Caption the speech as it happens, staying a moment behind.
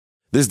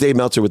This is Dave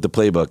Meltzer with The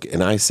Playbook,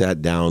 and I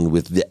sat down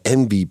with the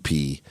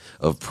MVP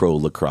of pro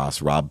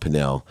lacrosse, Rob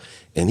Pannell,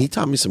 and he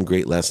taught me some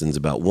great lessons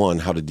about, one,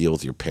 how to deal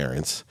with your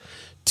parents,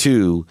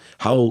 two,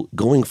 how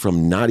going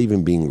from not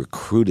even being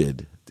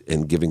recruited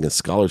and giving a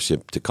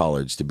scholarship to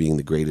college to being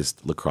the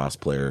greatest lacrosse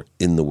player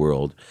in the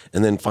world,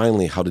 and then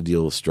finally how to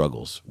deal with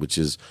struggles, which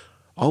is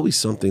always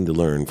something to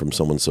learn from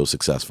someone so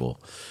successful.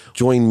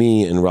 Join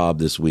me and Rob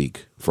this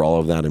week for all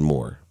of that and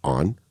more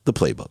on The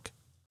Playbook.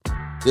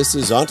 This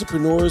is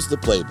Entrepreneurs, The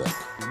Playbook,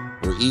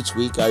 where each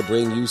week I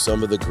bring you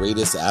some of the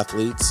greatest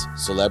athletes,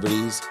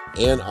 celebrities,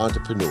 and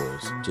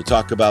entrepreneurs to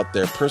talk about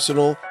their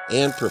personal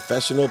and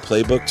professional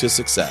playbook to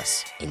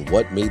success and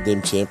what made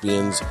them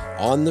champions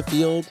on the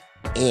field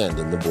and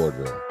in the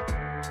boardroom.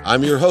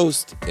 I'm your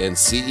host and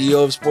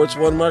CEO of Sports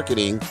One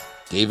Marketing,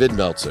 David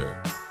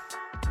Meltzer.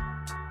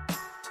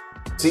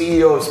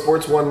 CEO of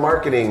Sports One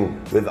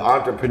Marketing with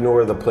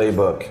Entrepreneur, The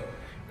Playbook.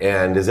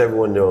 And as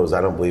everyone knows,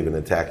 I don't believe in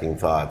attacking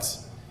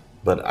thoughts,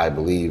 but I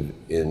believe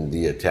in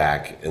the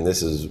attack, and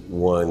this is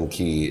one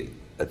key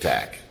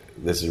attack.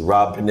 This is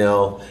Rob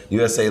Pannell,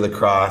 USA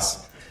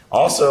Lacrosse.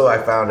 Also, I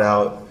found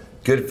out,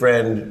 good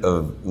friend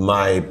of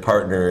my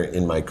partner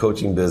in my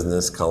coaching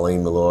business,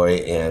 Colleen Malloy,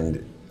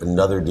 and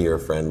another dear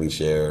friend we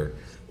share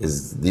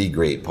is the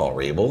great Paul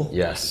Rabel.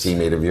 Yes.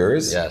 Teammate of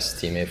yours.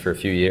 Yes, teammate for a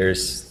few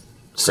years.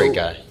 Great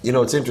guy. You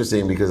know, it's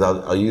interesting because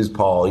I'll use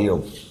Paul. You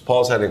know,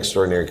 Paul's had an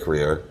extraordinary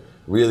career,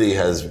 really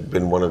has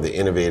been one of the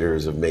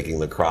innovators of making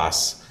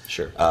lacrosse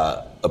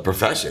a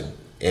profession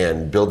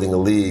and building a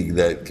league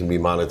that can be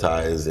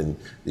monetized, and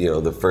you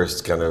know, the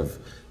first kind of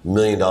 $1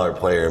 million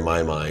player in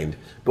my mind.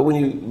 But when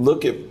you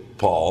look at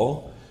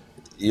Paul,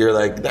 you're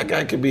like, that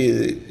guy could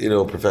be, you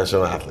know, a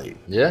professional athlete.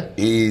 Yeah.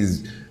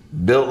 He's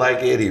built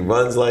like it, he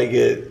runs like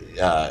it,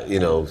 you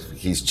know,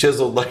 he's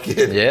chiseled like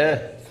it.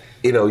 Yeah.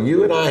 You know,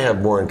 you and I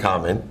have more in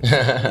common.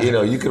 You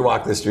know, you could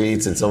walk the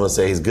streets and someone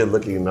say he's good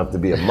looking enough to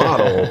be a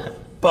model.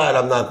 But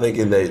I'm not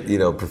thinking that, you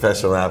know,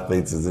 professional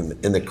athletes is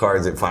in the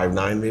cards at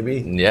 5'9",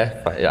 maybe?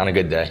 Yeah, on a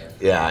good day.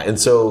 Yeah, and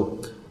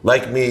so,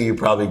 like me, you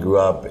probably grew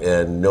up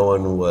and no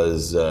one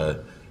was,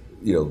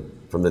 you know,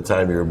 from the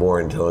time you were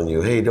born telling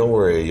you, hey, don't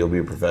worry, you'll be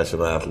a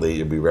professional athlete,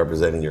 you'll be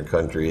representing your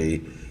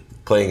country,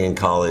 playing in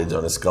college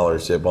on a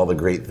scholarship, all the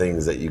great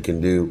things that you can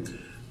do.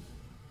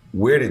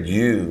 Where did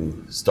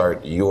you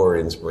start your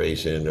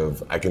inspiration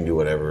of, I can do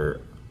whatever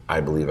I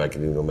believe I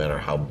can do, no matter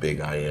how big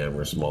I am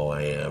or small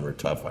I am or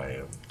tough I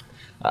am?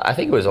 I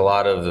think it was a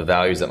lot of the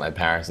values that my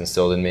parents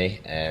instilled in me,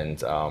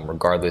 and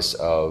regardless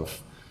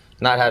of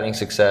not having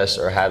success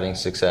or having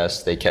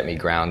success, they kept me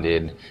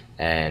grounded.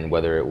 And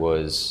whether it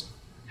was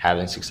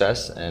having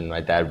success and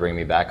my dad bringing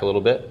me back a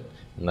little bit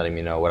and letting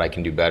me know what I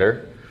can do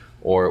better,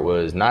 or it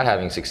was not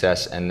having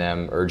success and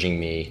them urging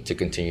me to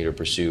continue to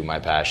pursue my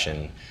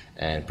passion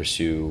and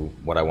pursue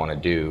what I want to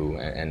do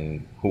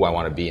and who I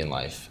want to be in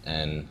life.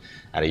 And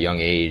at a young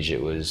age,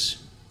 it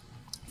was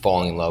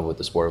falling in love with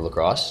the sport of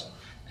lacrosse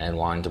and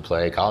wanting to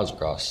play college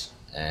lacrosse.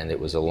 And it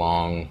was a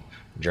long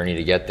journey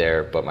to get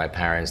there, but my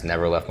parents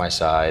never left my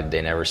side.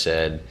 They never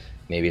said,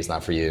 maybe it's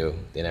not for you.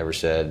 They never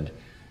said,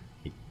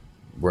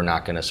 we're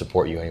not gonna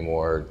support you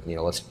anymore, you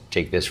know, let's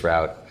take this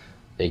route.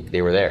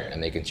 They were there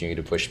and they continued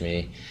to push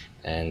me,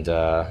 and you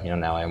know,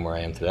 now I am where I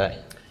am today.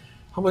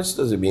 How much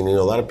does it mean, you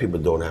know, a lot of people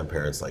don't have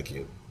parents like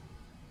you,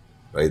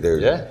 right?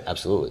 Yeah,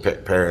 absolutely.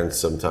 Parents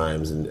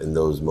sometimes, and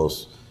those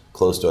most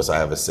close to us, I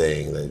have a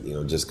saying that, you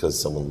know, just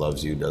because someone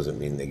loves you doesn't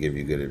mean they give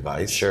you good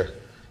advice. Sure.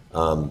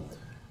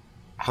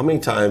 How many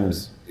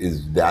times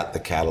is that the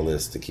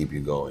catalyst to keep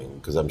you going?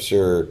 Because I'm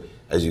sure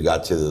as you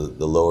got to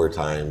the lower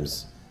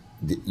times,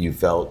 you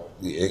felt,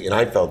 and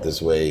I felt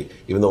this way,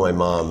 even though my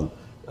mom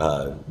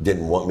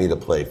didn't want me to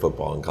play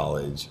football in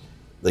college,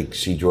 like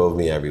she drove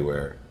me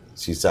everywhere.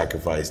 She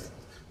sacrificed,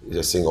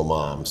 a single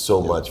mom,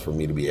 so much for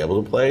me to be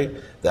able to play,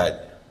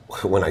 that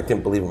when I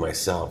didn't believe in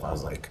myself, I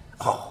was like,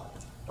 oh,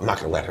 I'm not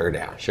gonna let her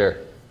down. Sure.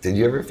 Did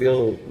you ever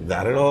feel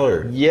that at all?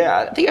 Or?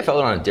 Yeah, I think I felt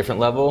it on a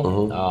different level.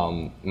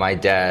 Mm-hmm. My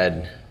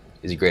dad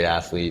is a great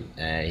athlete,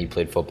 and he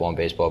played football and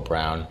baseball at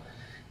Brown.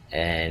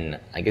 And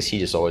I guess he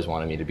just always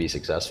wanted me to be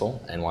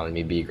successful and wanted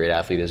me to be a great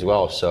athlete as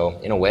well. So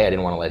in a way, I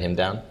didn't want to let him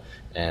down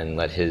and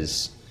let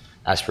his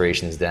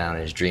aspirations down,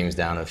 his dreams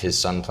down of his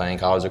son playing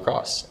college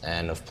lacrosse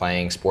and of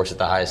playing sports at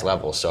the highest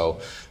level. So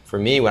for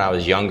me, when I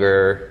was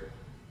younger,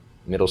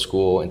 middle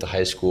school into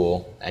high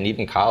school, and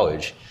even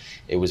college,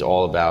 it was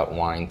all about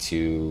wanting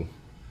to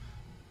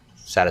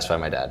satisfy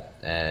my dad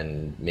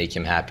and make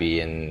him happy,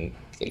 and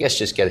I guess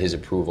just get his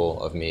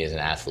approval of me as an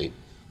athlete.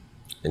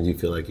 And do you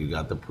feel like you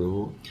got the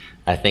approval?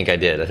 I think I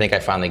did. I think I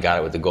finally got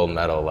it with the gold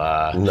medal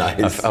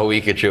nice. a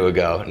week or two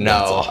ago.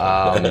 No,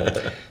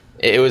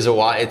 it was a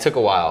while. It took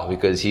a while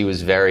because he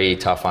was very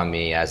tough on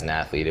me as an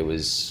athlete. It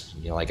was,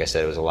 you know, like I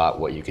said, it was a lot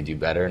what you could do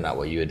better, not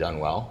what you had done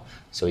well.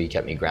 So he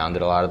kept me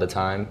grounded a lot of the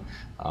time.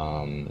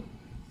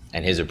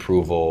 And his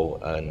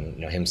approval and,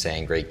 you know, him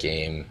saying great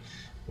game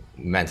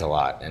meant a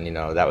lot. And, you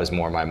know, that was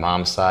more my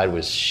mom's side,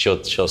 was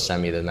she'll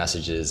send me the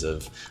messages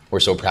of, we're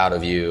so proud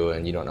of you,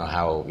 and you don't know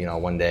how, you know,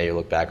 one day you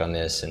look back on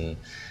this. And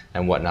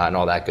and whatnot and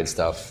all that good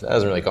stuff. That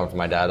doesn't really come from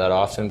my dad that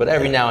often, but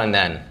every now and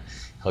then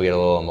he'll get a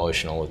little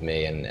emotional with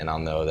me, and I'll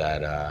know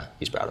that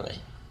he's proud of me.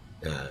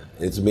 Yeah,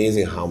 it's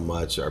amazing how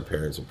much our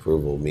parents'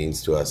 approval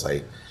means to us.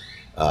 I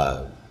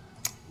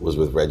was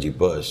with Reggie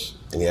Bush,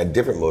 and he had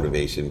different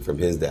motivation from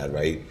his dad,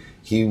 right?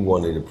 He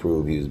wanted to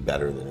prove he was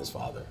better than his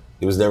father.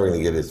 He was never going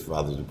to get his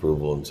father's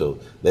approval until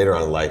later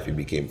on in life he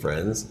became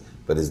friends.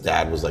 But his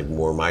dad was like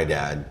more my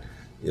dad,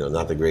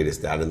 not the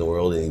greatest dad in the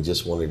world, and he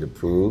just wanted to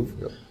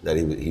prove that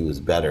he was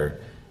better.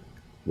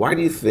 Why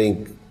do you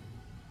think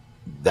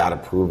that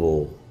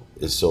approval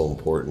is so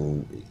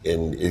important?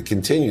 And it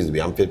continues to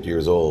be. I'm 50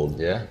 years old,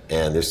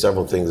 and there's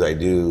several things I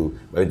do.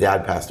 My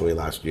dad passed away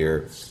last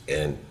year,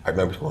 and I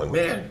remember going,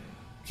 man,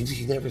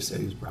 he never said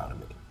he was proud of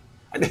me.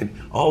 I did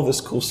all this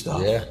cool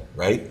stuff,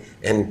 right?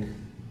 And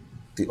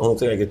the only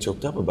thing I get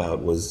choked up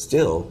about was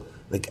still,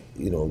 like,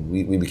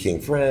 we became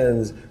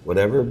friends,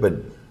 whatever, but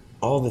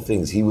all the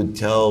things he would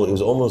tell, it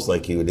was almost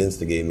like he would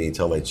instigate me,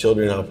 tell my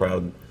children how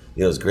proud,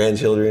 his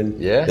grandchildren,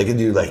 they could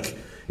do like,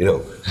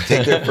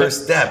 take their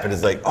first step, and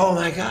it's like, oh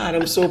my God,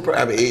 I'm so proud.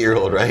 I'm an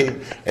 8-year-old, right?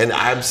 And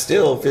I'm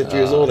still 50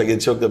 years old. I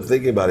get choked up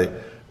thinking about it.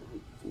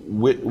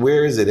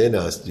 Where is it in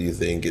us, do you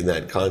think, in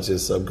that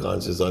conscious,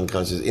 subconscious,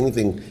 unconscious,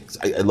 anything?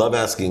 I love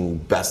asking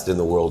best in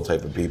the world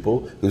type of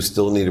people who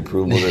still need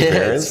approval of their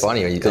parents. It's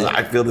funny, because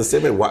I feel the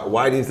same way.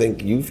 Why do you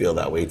think you feel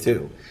that way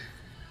too?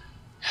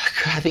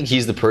 I think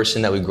he's the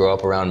person that we grow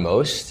up around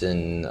most,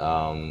 and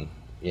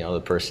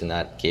the person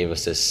that gave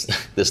us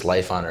this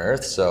life on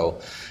earth.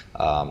 So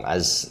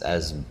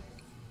as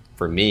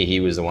for me, he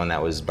was the one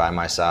that was by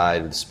my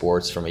side with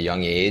sports from a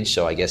young age.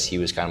 So I guess he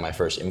was kind of my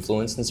first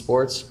influence in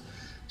sports.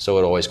 So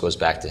it always goes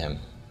back to him.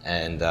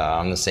 And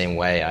I'm the same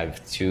way. I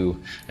have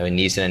a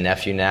niece and a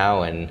nephew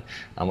now, and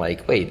I'm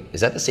like, wait,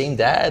 is that the same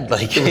dad?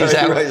 Like,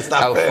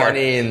 how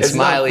funny and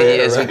smiley he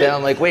is with them.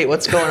 I'm like, wait,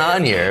 what's going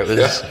on here? It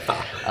was,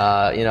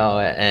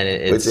 and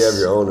it's. Once you have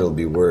your own, it'll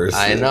be worse.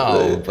 I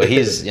know, but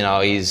he's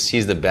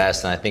the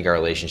best, and I think our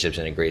relationship's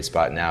in a great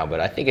spot now. But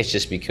I think it's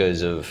just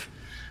because of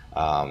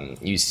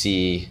you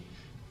see,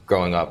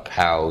 growing up,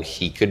 how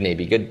he could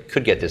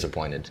get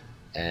disappointed,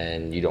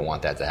 and you don't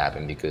want that to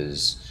happen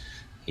because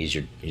he's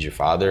your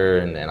father,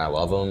 and I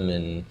love him,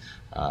 and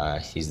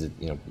he's the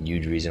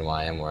huge reason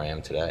why I am where I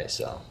am today.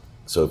 So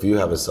if you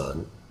have a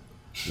son,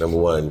 number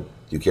one, do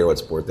you care what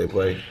sport they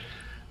play?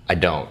 I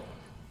don't.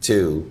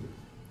 Two,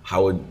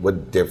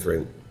 what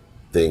different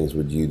things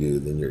would you do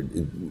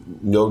than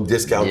no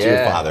discount to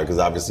your father, because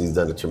obviously he's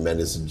done a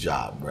tremendous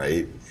job,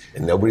 right?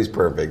 And nobody's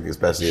perfect,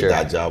 especially at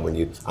that job.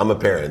 I'm a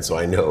parent, so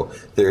I know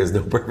there is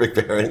no perfect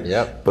parent.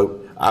 Yep. But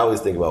I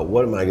always think about,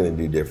 what am I going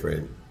to do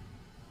different?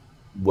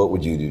 What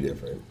would you do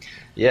different?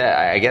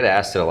 Yeah, I get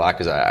asked it a lot,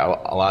 because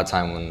a lot of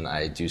time when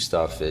I do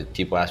stuff,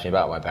 people ask me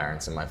about my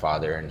parents and my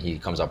father, and he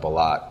comes up a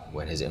lot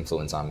when his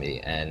influence on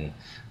me. And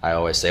I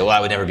always say, well, I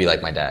would never be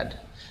like my dad.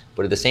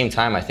 But at the same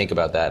time, I think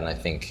about that, and I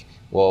think,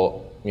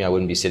 well, I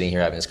wouldn't be sitting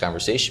here having this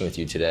conversation with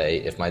you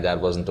today if my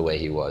dad wasn't the way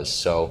he was.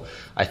 So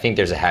I think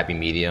there's a happy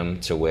medium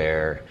to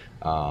where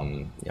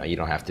you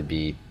don't have to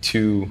be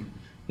too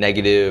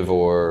negative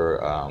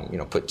or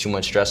put too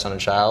much stress on a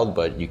child,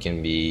 but you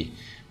can be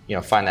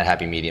find that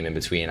happy medium in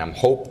between. I'm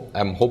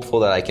hopeful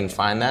that I can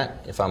find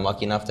that if I'm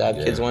lucky enough to have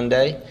kids one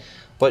day.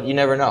 But you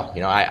never know.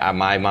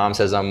 My mom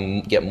says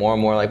I'm get more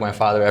and more like my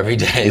father every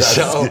day.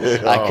 So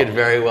good. I could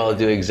very well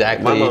do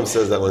exactly. My mom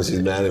says that when she's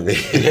mad at me.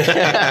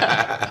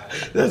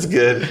 That's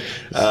good.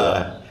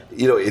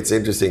 It's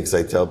interesting, because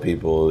I tell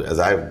people, as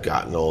I've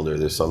gotten older,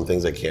 there's some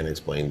things I can't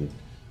explain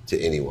to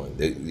anyone.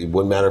 It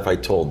wouldn't matter if I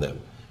told them.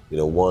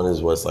 One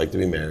is what it's like to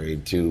be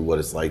married. Two, what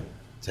it's like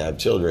to have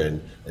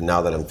children. And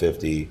now that I'm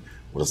 50,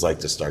 what it's like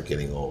to start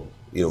getting old.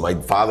 My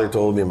father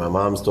told me, my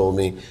mom's told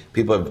me,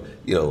 people have,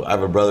 I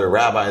have a brother, a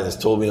rabbi, that's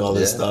told me all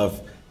this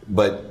stuff.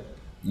 But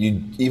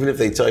even if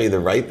they tell you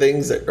the right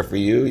things that are for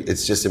you,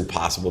 it's just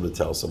impossible to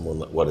tell someone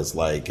what it's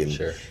like. And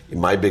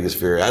my biggest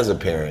fear as a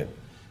parent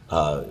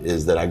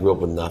is that I grew up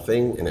with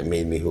nothing, and it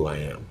made me who I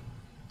am.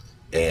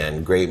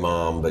 And great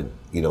mom, but,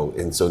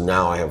 and so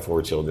now I have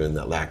 4 children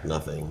that lack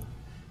nothing.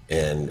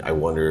 And I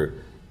wonder,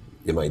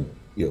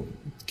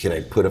 can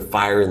I put a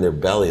fire in their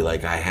belly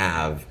like I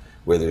have,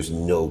 where there's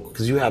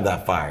because you have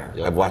that fire.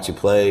 Yep. I've watched you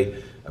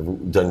play,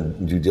 I've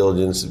done due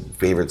diligence,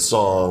 favorite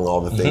song,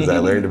 all the things I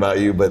learned about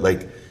you, but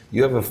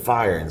you have a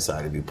fire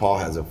inside of you. Paul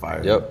has a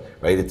fire,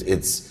 right?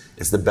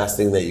 It's the best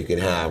thing that you can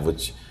have,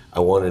 which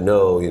I want to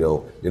know,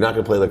 you're not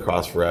gonna play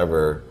lacrosse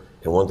forever.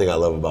 And one thing I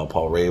love about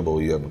Paul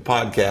Rabel, you have a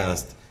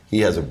podcast,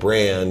 he has a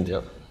brand.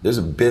 Yep. There's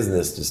a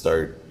business to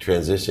start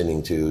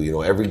transitioning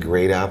to. Every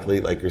great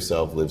athlete like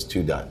yourself lives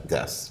 2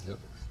 deaths. Yep.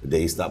 The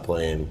day you stop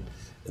playing,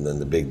 and then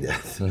the big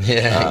death.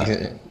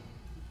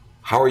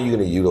 How are you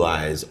going to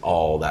utilize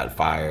all that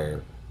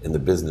fire in the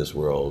business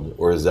world,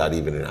 or is that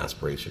even an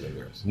aspiration of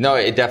yours? No,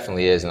 it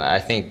definitely is, and I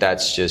think I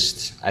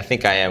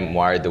think I am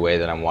wired the way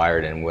that I'm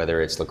wired, and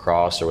whether it's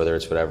lacrosse or whether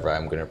it's whatever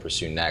I'm going to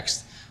pursue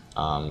next,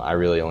 I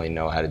really only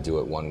know how to do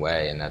it one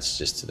way, and that's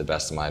just to the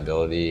best of my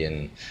ability,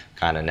 and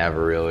kind of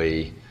never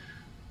really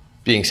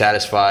being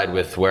satisfied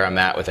with where I'm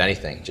at with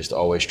anything, just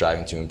always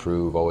striving to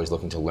improve, always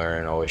looking to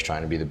learn, always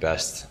trying to be the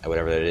best at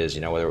whatever that is,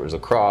 whether it was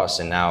lacrosse,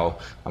 and now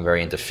I'm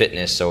very into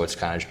fitness, so it's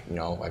kind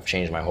of, I've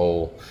changed my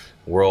whole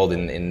world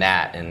in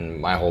that, and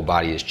my whole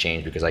body has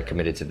changed because I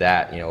committed to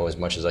that, as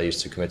much as I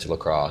used to commit to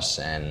lacrosse,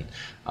 and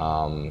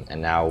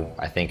now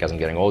I think as I'm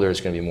getting older,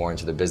 it's going to be more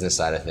into the business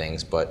side of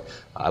things, but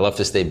I love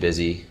to stay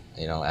busy,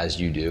 as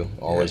you do,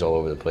 always all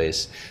over the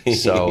place.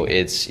 So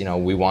it's,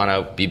 we want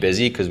to be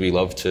busy because we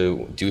love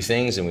to do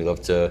things and we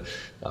love to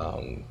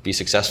be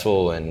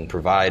successful and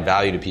provide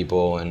value to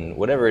people, and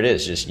whatever it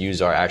is, just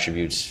use our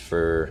attributes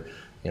for,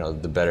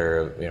 the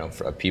better,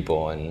 for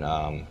people. And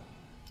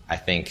I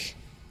think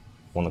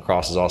when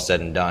lacrosse is all said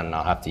and done,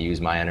 I'll have to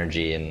use my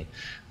energy and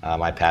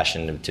my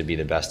passion to be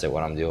the best at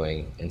what I'm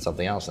doing in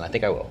something else, and I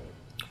think I will.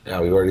 Yeah,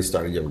 we've already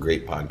started. You have a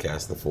great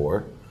podcast, The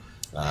Four.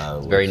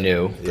 It's very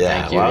new.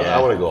 Yeah, Thank you. Well,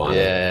 I want to go on.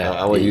 Yeah,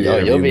 I want you.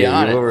 You'll be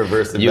on it. We'll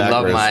reverse the You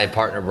backwards. love my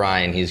partner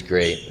Brian. He's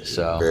great.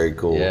 So very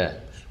cool. Yeah.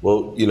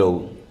 Well,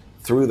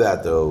 through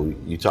that though,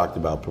 you talked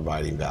about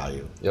providing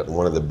value. Yep. And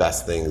one of the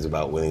best things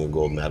about winning a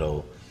gold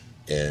medal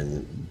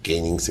and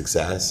gaining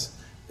success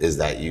is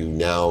that you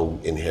now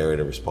inherit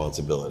a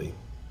responsibility.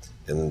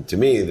 And to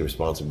me, the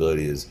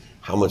responsibility is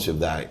how much of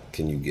that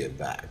can you give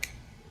back,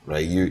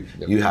 right? You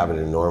have an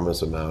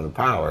enormous amount of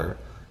power.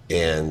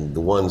 And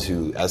the ones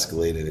who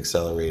escalate and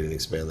accelerate and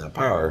expand that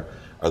power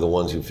are the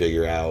ones who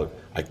figure out,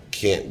 I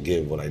can't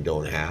give what I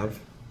don't have.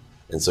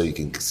 And so you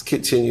can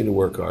continue to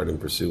work hard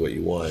and pursue what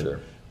you want. Sure.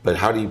 But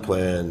how do you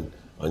plan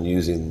on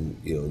using,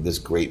 this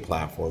great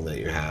platform that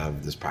you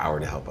have, this power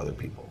to help other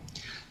people?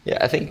 Yeah,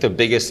 I think the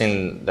biggest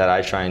thing that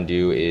I try and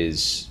do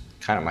is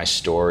kind of my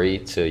story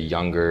to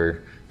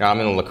younger. I'm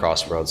in the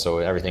lacrosse world, so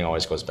everything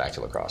always goes back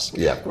to lacrosse.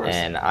 Yeah, of course.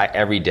 And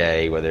every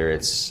day, whether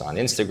it's on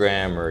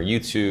Instagram or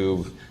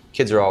YouTube,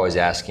 kids are always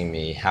asking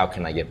me, how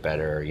can I get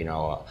better?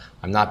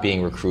 I'm not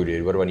being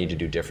recruited. What do I need to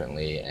do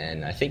differently?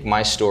 And I think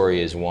my story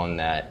is one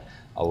that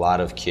a lot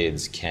of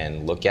kids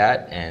can look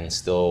at and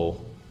still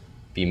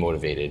be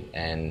motivated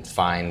and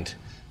find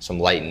some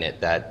light in it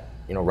that,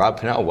 Rob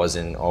Pannell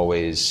wasn't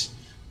always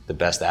the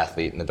best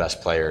athlete and the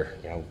best player,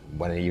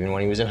 even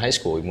when he was in high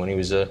school, even when he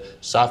was a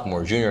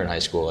sophomore, junior in high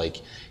school,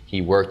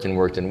 he worked and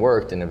worked and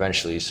worked, and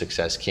eventually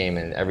success came,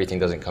 and everything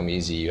doesn't come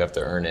easy. You have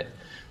to earn it.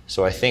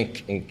 So I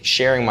think in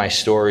sharing my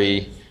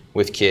story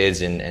with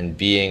kids and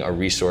being a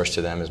resource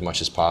to them as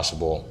much as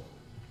possible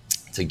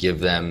to give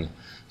them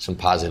some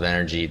positive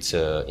energy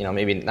to,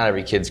 maybe not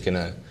every kid's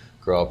gonna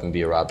grow up and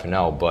be a Rob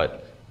Pannell,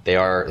 but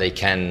they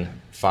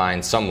can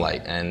find some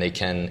light and they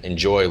can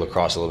enjoy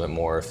lacrosse a little bit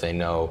more if they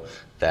know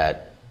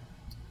that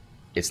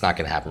it's not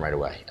gonna happen right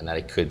away and that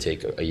it could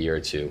take a year or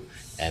two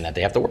and that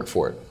they have to work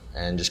for it,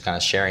 and just kind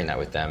of sharing that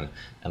with them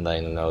and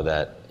letting them know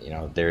that,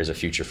 there is a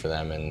future for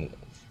them, and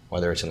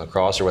whether it's in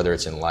lacrosse or whether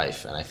it's in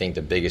life. And I think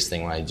the biggest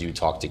thing when I do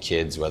talk to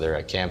kids, whether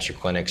at camps or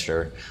clinics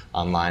or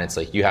online, it's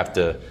you have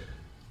to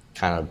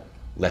kind of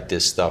let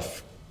this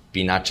stuff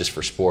be not just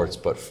for sports,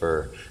 but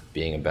for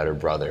being a better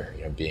brother,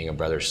 being a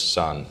better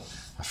son,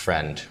 a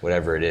friend,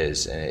 whatever it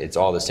is. And it's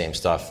all the same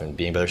stuff. And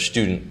being a better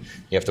student,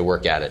 you have to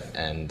work at it.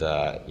 And,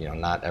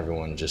 not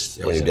everyone just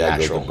is your dad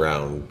natural. Jacob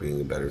Brown, being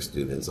a better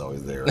student is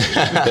always there.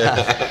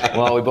 Right?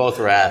 Well, we both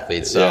were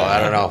athletes, so I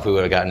don't know if we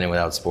would have gotten in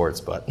without sports,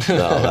 but.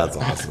 No, that's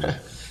awesome.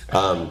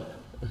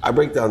 I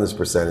break down this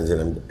percentage,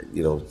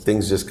 and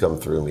things just come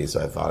through me.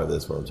 So I thought of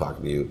this when I'm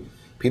talking to you.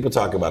 People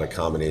talk about a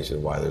combination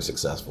of why they're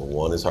successful.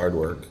 1 is hard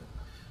work,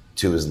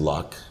 2 is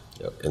luck,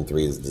 and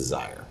 3 is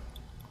desire.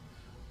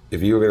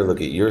 If you were going to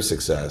look at your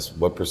success,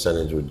 what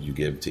percentage would you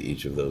give to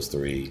each of those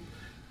 3?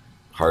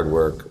 Hard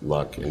work,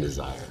 luck, and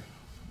desire.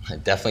 I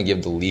definitely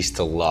give the least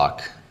to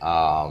luck.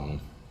 I'd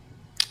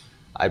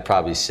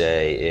probably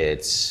say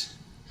it's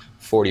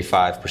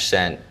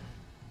 45%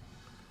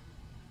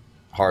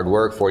 hard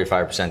work,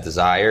 45%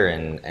 desire,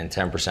 and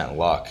 10%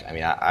 luck. I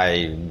mean,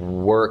 I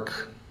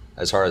work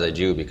as hard as I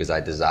do because I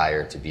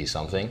desire to be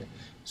something.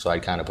 So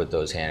I'd kind of put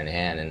those hand in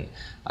hand. And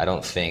I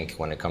don't think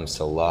when it comes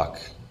to luck,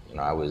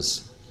 I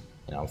was,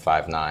 I'm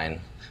 5'9", I'm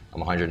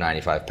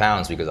 195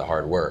 pounds because of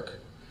hard work.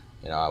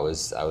 I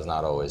was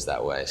not always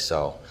that way.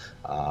 So,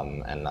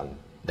 and I'm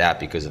that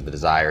because of the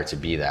desire to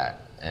be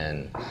that.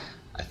 And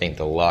I think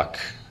the luck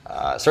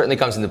certainly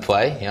comes into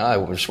play.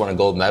 I just won a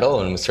gold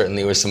medal, and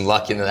certainly was some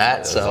luck into that.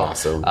 That's so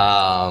awesome.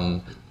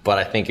 But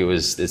I think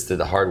it's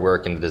the hard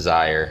work and the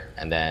desire.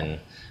 And then,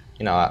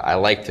 I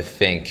like to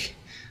think,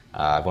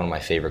 one of my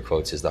favorite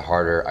quotes is, the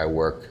harder I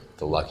work,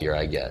 the luckier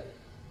I get.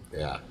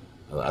 Yeah,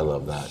 I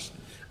love that.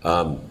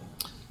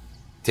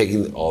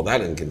 Taking all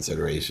that in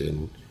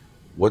consideration,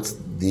 what's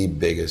the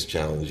biggest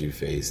challenge you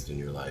faced in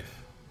your life?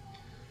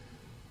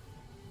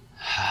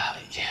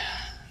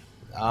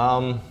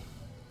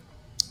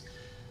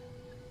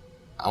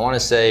 I want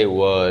to say it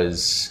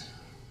was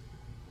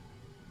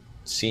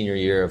senior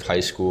year of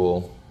high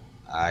school.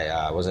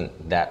 I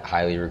wasn't that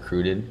highly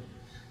recruited,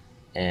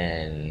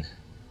 and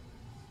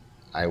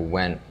I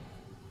went.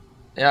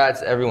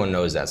 Everyone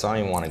knows that, so I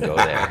don't even want to go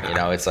there.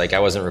 It's I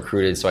wasn't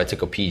recruited, so I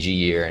took a PG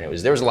year, and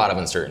there was a lot of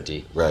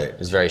uncertainty. Right. It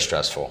was very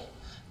stressful.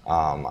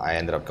 I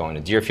ended up going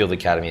to Deerfield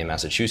Academy in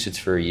Massachusetts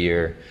for a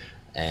year,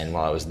 and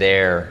while I was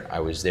there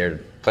to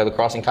play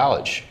lacrosse in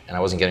college, and I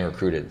wasn't getting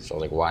recruited. So I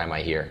was like, why am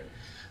I here?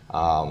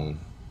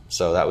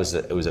 So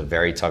it was a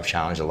very tough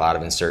challenge, a lot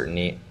of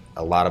uncertainty,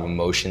 a lot of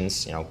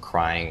emotions,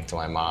 crying to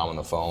my mom on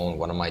the phone.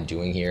 What am I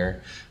doing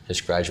here?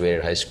 Just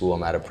graduated high school.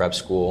 I'm out of prep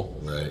school.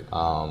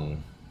 Right.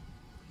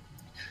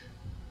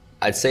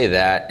 I'd say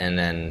that, and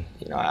then,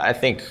 I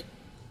think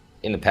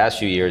in the past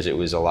few years, it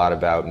was a lot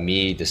about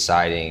me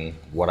deciding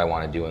what I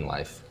want to do in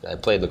life. I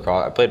played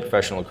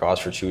professional lacrosse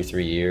for 2 or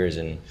 3 years,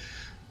 and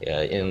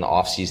in the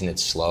off season,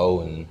 it's slow,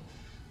 and you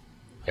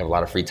have a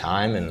lot of free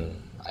time, and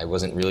I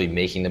wasn't really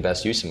making the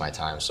best use of my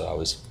time, so I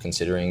was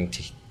considering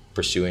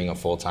pursuing a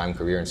full-time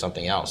career in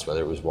something else,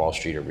 whether it was Wall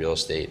Street or real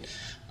estate.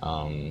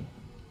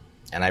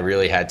 And I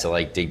really had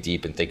to dig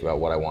deep and think about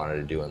what I wanted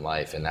to do in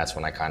life, and that's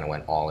when I kind of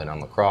went all in on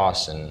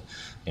lacrosse. And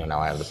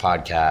now I have the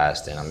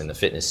podcast, and I'm in the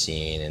fitness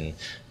scene and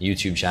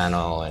YouTube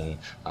channel, and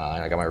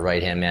I got my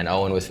right-hand man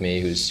Owen with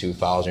me, who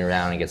follows me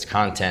around and gets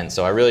content.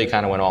 So I really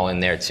kind of went all in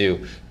there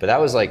too. But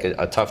that was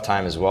a tough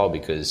time as well,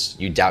 because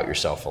you doubt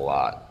yourself a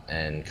lot,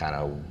 and kind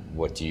of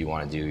what do you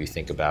want to do? You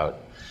think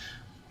about,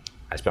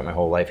 I spent my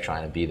whole life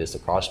trying to be this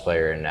lacrosse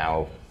player, and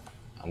now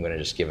I'm going to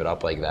just give it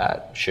up like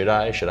that. Should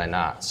I? Should I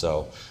not?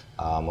 So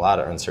a lot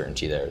of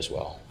uncertainty there as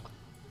well.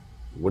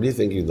 What do you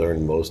think you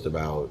learned most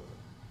about,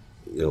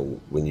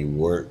 when you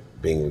weren't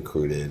being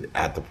recruited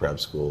at the prep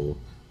school?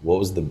 What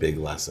was the big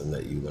lesson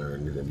that you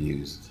learned and have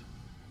used?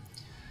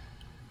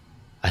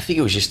 I think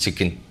it was just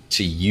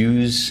to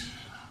use,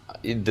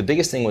 the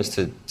biggest thing was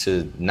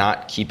to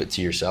not keep it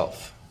to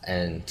yourself,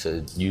 and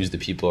to use the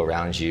people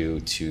around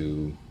you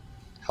to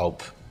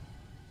help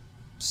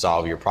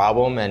solve your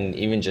problem, and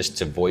even just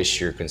to voice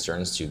your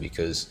concerns to,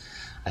 because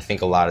I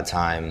think a lot of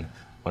time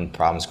when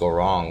problems go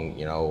wrong,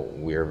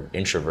 we're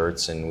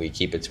introverts and we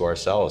keep it to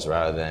ourselves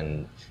rather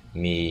than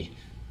me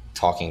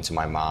talking to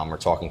my mom or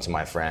talking to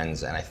my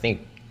friends. And I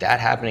think that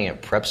happening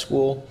at prep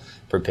school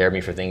prepared me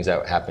for things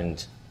that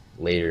happened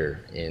later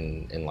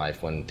in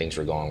life when things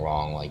were going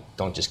wrong.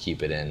 Don't just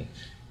keep it in,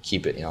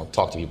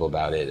 talk to people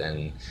about it,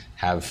 and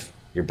have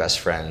your best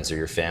friends or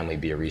your family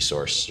be a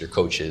resource, your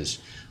coaches,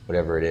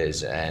 whatever it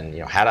is. And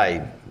had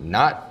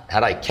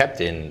I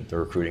kept in the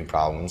recruiting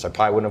problems, I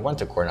probably wouldn't have went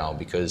to Cornell,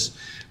 because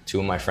 2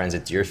 of my friends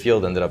at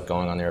Deerfield ended up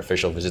going on their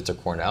official visit to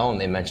Cornell,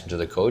 and they mentioned to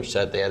the coach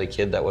that they had a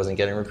kid that wasn't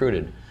getting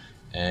recruited,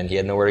 and he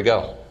had nowhere to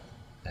go.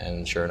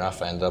 And sure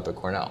enough, I ended up at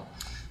Cornell.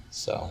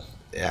 So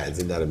yeah,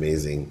 isn't that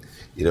amazing?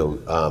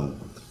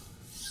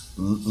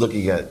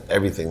 Looking at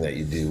everything that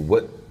you do,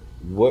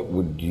 what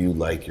would you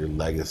like your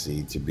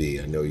legacy to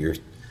be? I know you're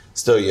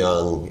still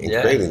young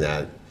in creating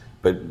that,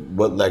 but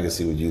what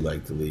legacy would you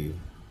like to leave?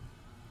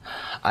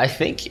 I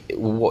think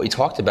what we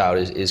talked about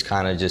is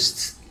kind of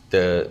just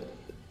the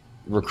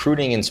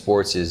recruiting in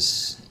sports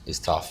is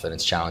tough, and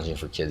it's challenging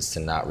for kids to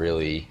not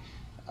really.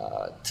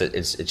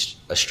 It's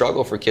a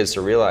struggle for kids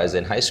to realize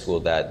in high school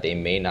that they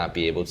may not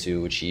be able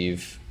to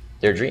achieve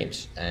their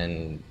dreams,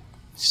 and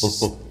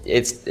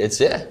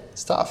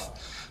it's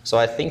tough. So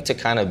I think to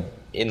kind of,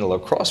 in the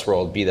lacrosse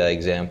world, be that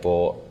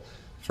example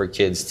for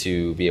kids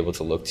to be able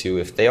to look to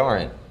if they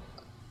aren't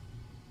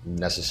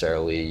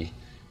necessarily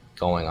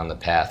going on the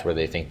path where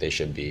they think they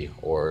should be,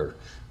 or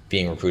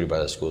being recruited by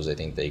the schools they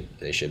think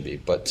they should be,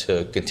 but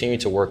to continue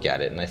to work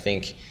at it. And I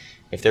think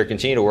if they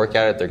continue to work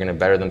at it, they're going to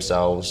better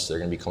themselves, they're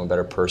going to become a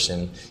better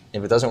person.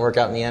 If it doesn't work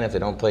out in the end, if they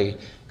don't play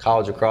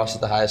college lacrosse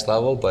at the highest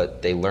level,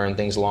 but they learn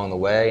things along the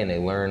way, and they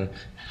learn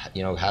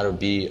how to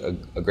be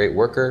a great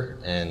worker,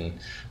 and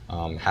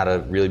how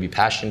to really be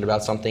passionate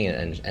about something,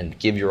 and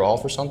give your all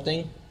for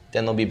something,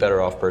 then they'll be a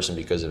better off person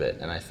because of it.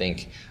 And I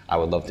think I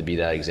would love to be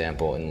that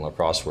example in the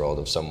lacrosse world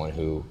of someone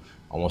who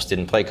almost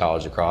didn't play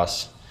college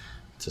lacrosse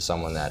to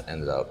someone that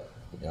ended up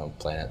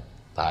playing at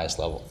the highest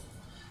level.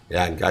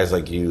 Yeah, and guys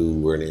like you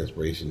were an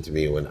inspiration to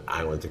me when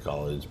I went to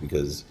college,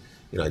 because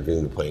I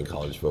dreamed of playing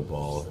college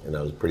football, and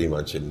I was pretty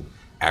much an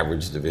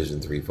average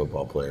Division III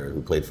football player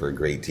who played for a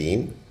great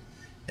team,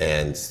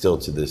 and still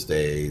to this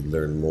day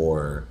learn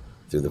more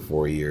through the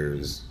 4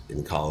 years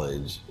in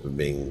college of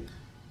being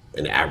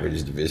an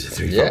average Division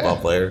III football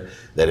player,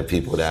 that if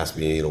people would ask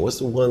me, what's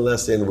the one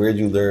lesson, where'd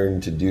you learn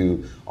to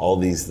do all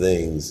these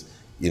things,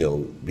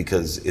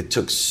 because it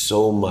took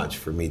so much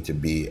for me to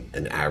be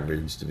an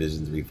average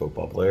Division III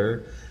football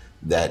player,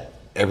 that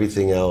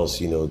everything else,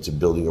 to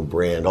building a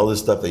brand, all this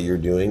stuff that you're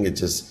doing, it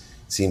just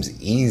seems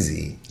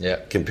easy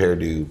compared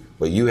to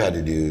what you had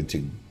to do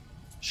to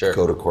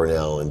go to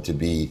Cornell and to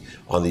be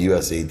on the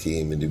USA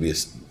team and to be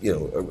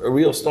a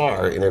real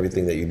star in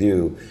everything that you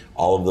do.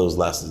 All of those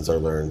lessons are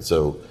learned.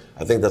 So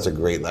I think that's a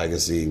great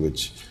legacy,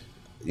 which,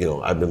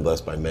 I've been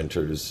blessed by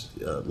mentors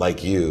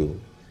like you,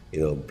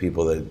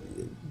 people that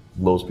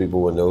most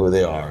people would know who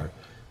they are,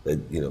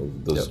 that,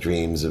 those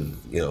dreams of,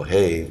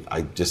 hey,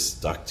 I just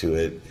stuck to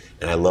it.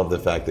 And I love the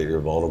fact that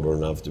you're vulnerable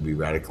enough to be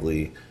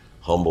radically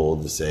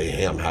humbled to say,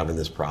 hey, I'm having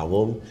this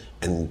problem.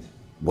 And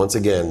once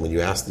again, when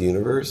you ask the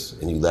universe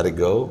and you let it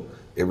go,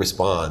 it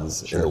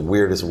responds in the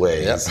weirdest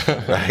ways,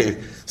 Yep. right?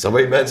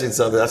 Somebody mentioned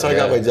something. That's how I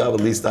got my job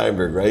with Lee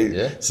Steinberg, right?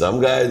 Yeah.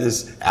 Some guy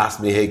just asked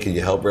me, hey, can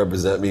you help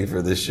represent me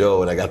for this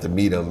show? And I got to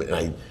meet him, and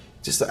I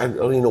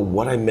don't even know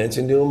what I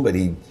mentioned to him, but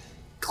he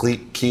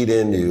keyed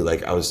into,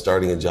 like, I was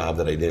starting a job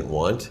that I didn't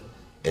want,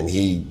 and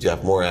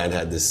Jeff Morad,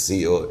 had this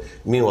CEO.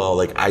 Meanwhile,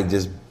 like, I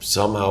just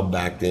somehow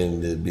backed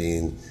into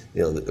being,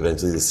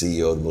 eventually the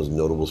CEO of the most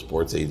notable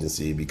sports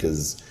agency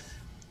because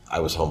I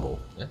was humble,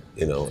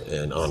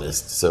 and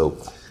honest. So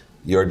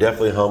you're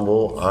definitely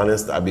humble,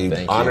 honest. I'd be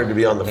honored to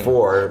be on the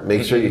 4.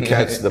 Make sure you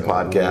catch the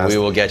podcast. We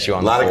will get you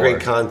on the 4. A lot of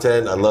great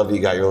content. I love you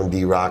got your own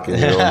D-Rock and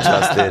your own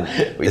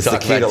Justin. We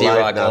talk about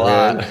D-Rock a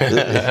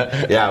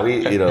lot. Yeah,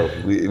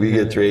 we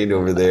get trained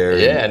over there.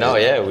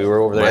 We were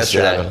over there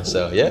yesterday.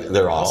 So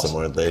they're awesome,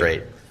 aren't they?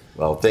 Great.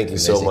 Well, thank you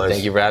so much.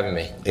 Thank you for having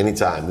me.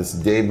 Anytime. This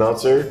is Dave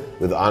Meltzer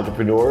with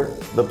Entrepreneur,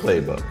 The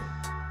Playbook.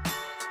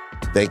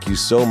 Thank you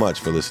so much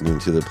for listening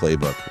to The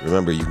Playbook.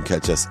 Remember, you can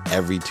catch us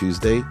every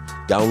Tuesday.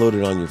 Download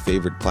it on your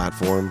favorite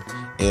platform.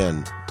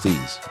 And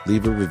please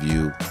leave a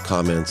review,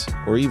 comments,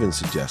 or even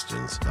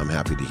suggestions. I'm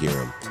happy to hear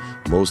them.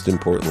 Most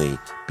importantly,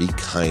 be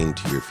kind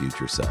to your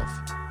future self.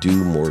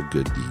 Do more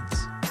good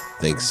deeds.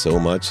 Thanks so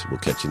much. We'll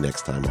catch you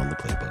next time on The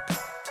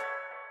Playbook.